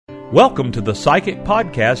Welcome to the Psychic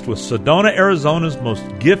Podcast with Sedona, Arizona's most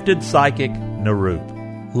gifted psychic,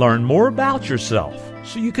 Nirup. Learn more about yourself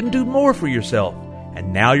so you can do more for yourself.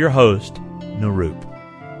 And now your host, Nirup.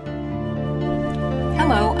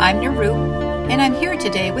 Hello, I'm Nirup, and I'm here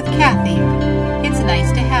today with Kathy. It's nice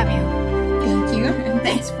to have you. Thank you. And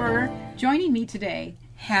thanks for joining me today.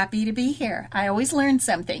 Happy to be here. I always learn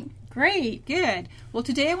something. Great, good. Well,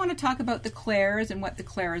 today I want to talk about the clairs and what the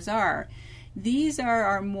clairs are. These are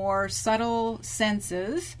our more subtle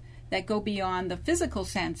senses that go beyond the physical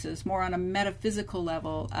senses, more on a metaphysical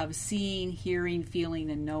level of seeing, hearing,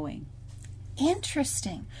 feeling, and knowing.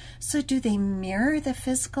 Interesting. So do they mirror the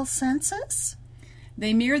physical senses?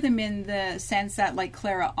 They mirror them in the sense that, like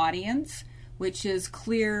clairaudience, which is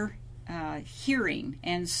clear hearing.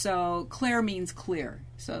 And so clair means clear.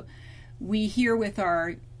 So we hear with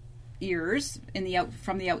our ears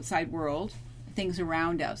from the outside world, things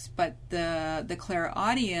around us. But the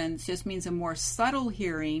clairaudience just means a more subtle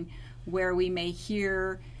hearing where we may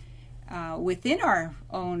hear within our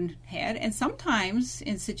own head. And sometimes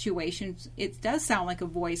in situations, it does sound like a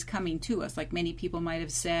voice coming to us. Like many people might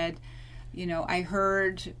have said, you know, I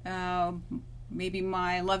heard maybe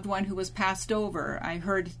my loved one who was passed over. I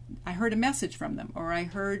heard a message from them, or I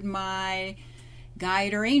heard my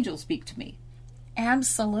guide or angel speak to me.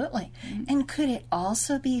 Absolutely. Mm-hmm. And could it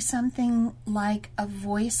also be something like a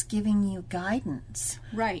voice giving you guidance?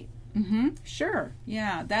 Right. Mm-hmm. Sure.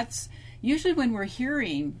 Yeah, that's usually when we're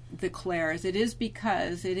hearing the clairs, it is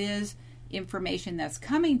because it is information that's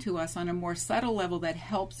coming to us on a more subtle level that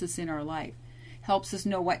helps us in our life, helps us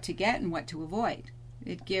know what to get and what to avoid.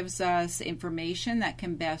 It gives us information that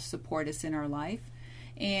can best support us in our life.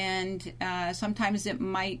 And sometimes it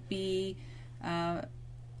might be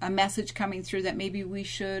a message coming through that maybe we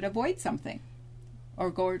should avoid something or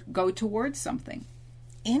go towards something.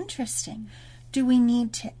 Interesting. Do we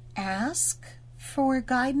need to ask for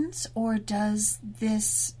guidance, or does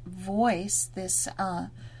this voice, this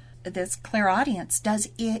clairaudience, does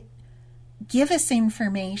it give us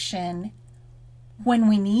information when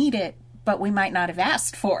we need it, but we might not have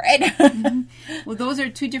asked for it? Mm-hmm. Well, those are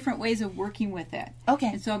two different ways of working with it. Okay.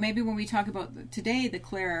 And so maybe when we talk about today the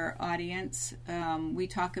clairaudience, we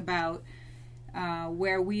talk about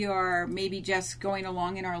where we are maybe just going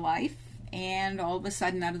along in our life, and all of a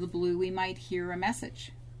sudden, out of the blue, we might hear a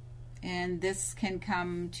message. And this can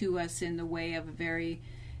come to us in the way of a very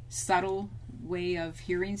subtle way of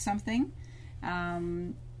hearing something.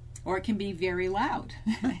 Or it can be very loud.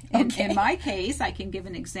 Okay. In my case, I can give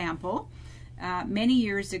an example. Many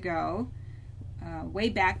years ago, way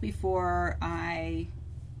back before I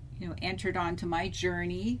entered onto my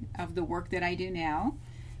journey of the work that I do now,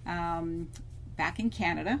 back in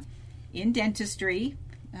Canada, in dentistry,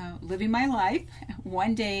 living my life,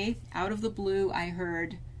 one day, out of the blue, I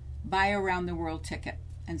heard, buy a round the world ticket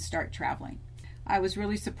and start traveling. I was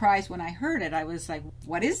really surprised when I heard it. I was like,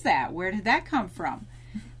 what is that? Where did that come from?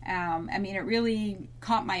 It really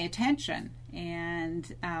caught my attention,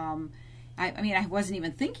 and I wasn't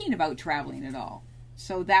even thinking about traveling at all.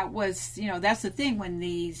 So that was, that's the thing when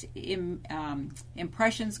these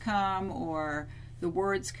impressions come, or the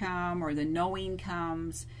words come, or the knowing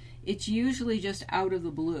comes. It's usually just out of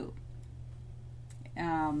the blue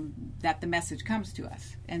that the message comes to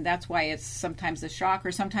us, and that's why it's sometimes a shock,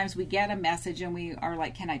 or sometimes we get a message and we are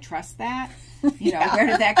like, can I trust that? Where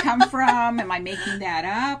did that come from? Am I making that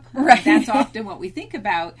up? Right. That's often what we think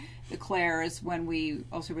about the clairs when we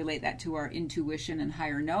also relate that to our intuition and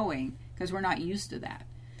higher knowing, because we're not used to that,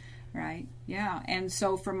 right? Yeah. And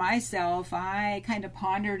so for myself, I kind of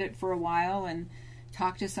pondered it for a while and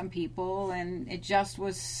talked to some people, and it just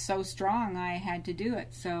was so strong I had to do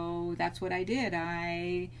it. So that's what I did.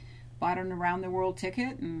 I bought an around the world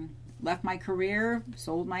ticket and left my career,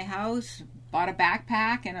 sold my house, bought a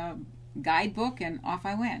backpack and a guidebook, and off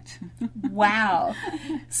I went. Wow.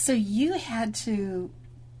 So you had to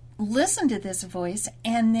listen to this voice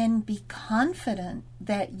and then be confident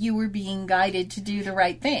that you were being guided to do the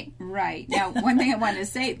right thing. Right. Now, one thing I want to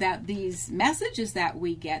say, that these messages that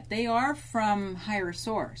we get, they are from higher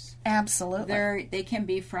source. Absolutely. They can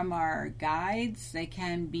be from our guides. They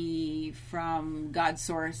can be from God's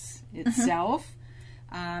source itself.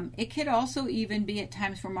 It could also even be at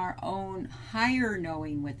times from our own higher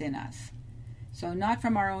knowing within us. So not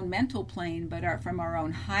from our own mental plane, but from our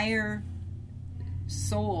own higher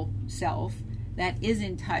soul self that is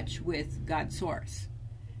in touch with God's source,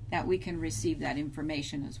 that we can receive that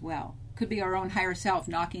information as well. Could be our own higher self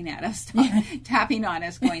knocking at us, tapping on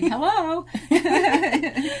us, going, hello.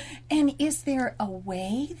 And is there a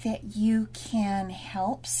way that you can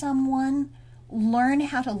help someone learn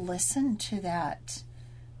how to listen to that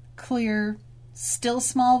clear, still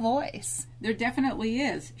small voice. There definitely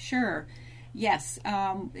is, sure. Yes,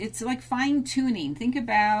 it's like fine-tuning. Think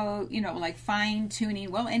about, like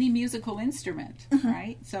fine-tuning, any musical instrument,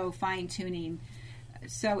 right? So fine-tuning.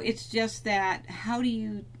 So it's just that how do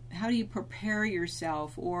you prepare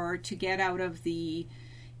yourself, or to get out of the,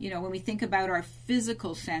 when we think about our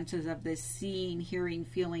physical senses of the seeing, hearing,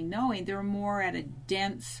 feeling, knowing, they're more at a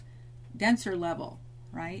denser level,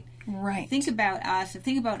 right? Right. Think about us, and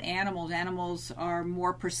think about animals. Animals are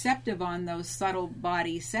more perceptive on those subtle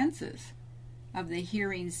body senses of the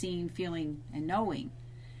hearing, seeing, feeling, and knowing.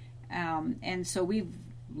 And so we've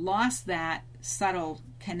lost that subtle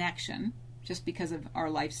connection just because of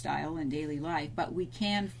our lifestyle and daily life, but we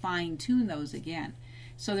can fine-tune those again.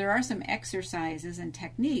 So there are some exercises and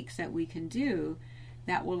techniques that we can do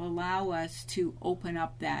that will allow us to open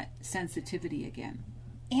up that sensitivity again.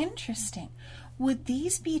 Interesting. Would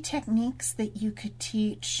these be techniques that you could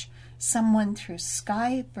teach someone through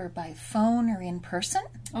Skype or by phone or in person?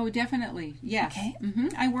 Oh, definitely. Yes. Okay.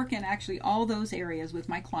 I work in actually all those areas with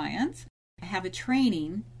my clients. I have a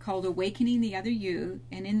training called Awakening the Other You,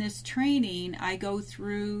 and in this training I go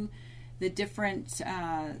through the different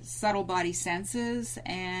subtle body senses,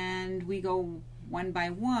 and we go one by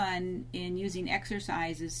one in using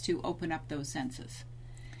exercises to open up those senses.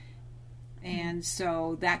 And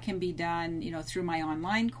so that can be done, through my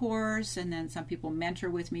online course, and then some people mentor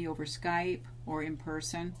with me over Skype or in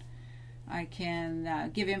person. I can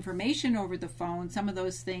give information over the phone. Some of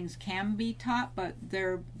those things can be taught, but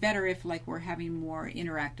they're better if we're having more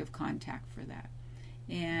interactive contact for that.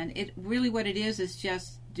 And it really, what it is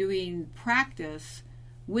just doing practice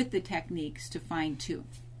with the techniques to fine-tune.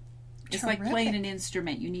 It's like playing an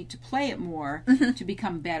instrument. You need to play it more to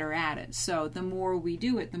become better at it. So the more we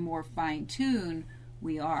do it, the more fine-tuned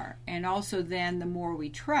we are. And also then the more we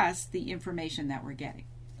trust the information that we're getting.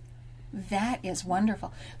 That is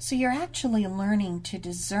wonderful. So you're actually learning to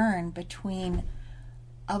discern between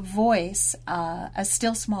a voice, a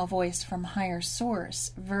still small voice from higher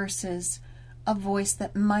source, versus a voice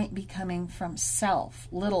that might be coming from self,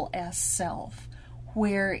 little s self,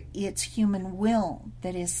 where it's human will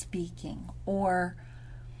that is speaking, or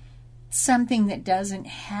something that doesn't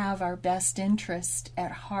have our best interest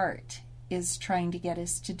at heart is trying to get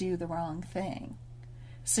us to do the wrong thing.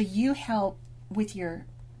 So you help with your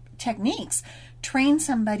techniques train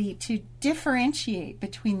somebody to differentiate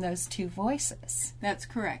between those two voices. That's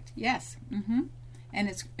correct. Yes. And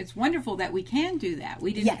it's wonderful that we can do that.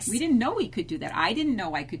 We didn't know we could do that. I didn't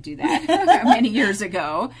know I could do that many years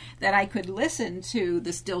ago, that I could listen to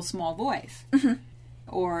the still small voice,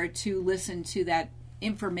 or to listen to that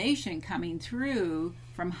information coming through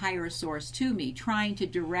from higher source to me, trying to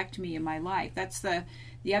direct me in my life. That's the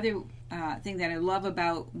other thing that I love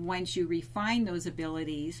about once you refine those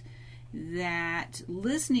abilities, that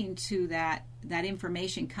listening to that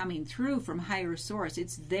information coming through from higher source,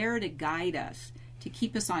 it's there to guide us, to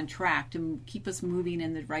keep us on track, to keep us moving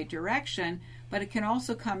in the right direction, but it can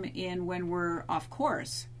also come in when we're off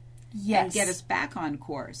course. Yes. And get us back on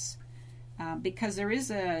course. Because there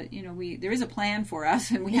is a plan for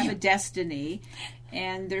us, and we have a destiny,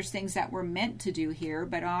 and there's things that we're meant to do here,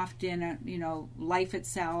 but often, life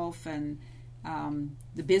itself and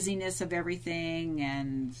the busyness of everything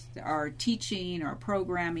and our teaching, our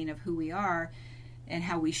programming of who we are and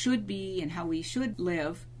how we should be and how we should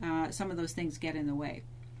live, some of those things get in the way.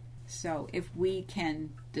 So if we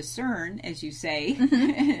can discern, as you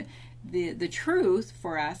say, the truth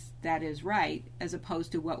for us that is right, as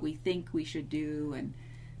opposed to what we think we should do and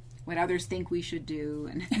what others think we should do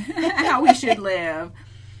and how we should live.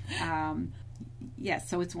 Yes,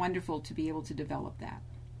 so it's wonderful to be able to develop that.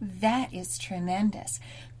 That is tremendous.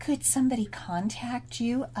 Could somebody contact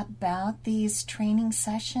you about these training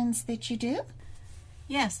sessions that you do?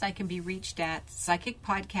 Yes, I can be reached at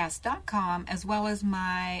psychicpodcast.com, as well as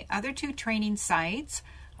my other two training sites,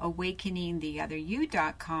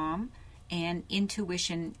 awakeningtheotheryou.com and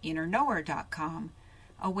intuitioninnerknower.com.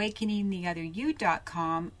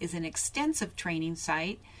 Awakeningtheotheryou.com is an extensive training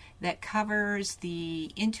site that covers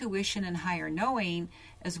the intuition and higher knowing,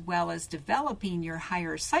 as well as developing your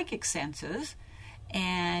higher psychic senses.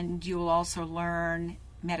 And you'll also learn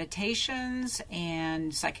meditations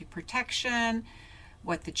and psychic protection,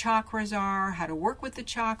 what the chakras are, how to work with the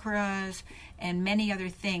chakras, and many other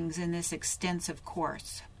things in this extensive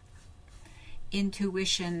course.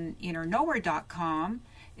 IntuitionInnerKnower.com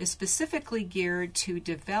is specifically geared to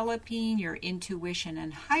developing your intuition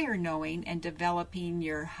and higher knowing, and developing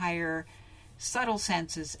your higher subtle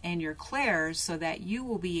senses and your clairs, so that you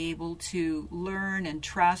will be able to learn and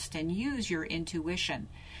trust and use your intuition.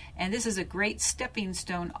 And this is a great stepping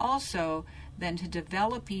stone also then to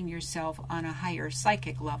developing yourself on a higher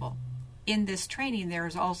psychic level. In this training,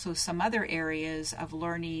 there's also some other areas of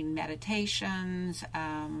learning meditations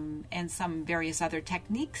and some various other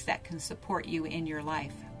techniques that can support you in your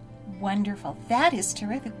life. Wonderful. That is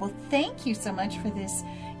terrific. Well, thank you so much for this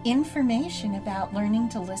information about learning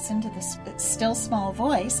to listen to this still small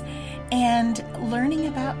voice and learning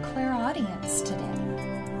about clairaudience today.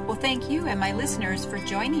 Well, thank you and my listeners for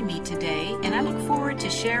joining me today, and I look forward to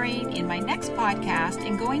sharing in my next podcast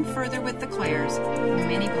and going further with the clairs.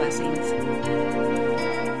 Many blessings.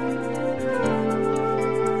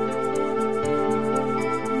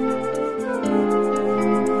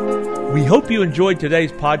 We hope you enjoyed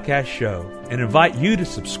today's podcast show and invite you to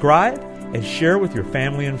subscribe and share with your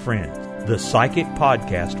family and friends. The Psychic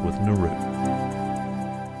Podcast with Niru.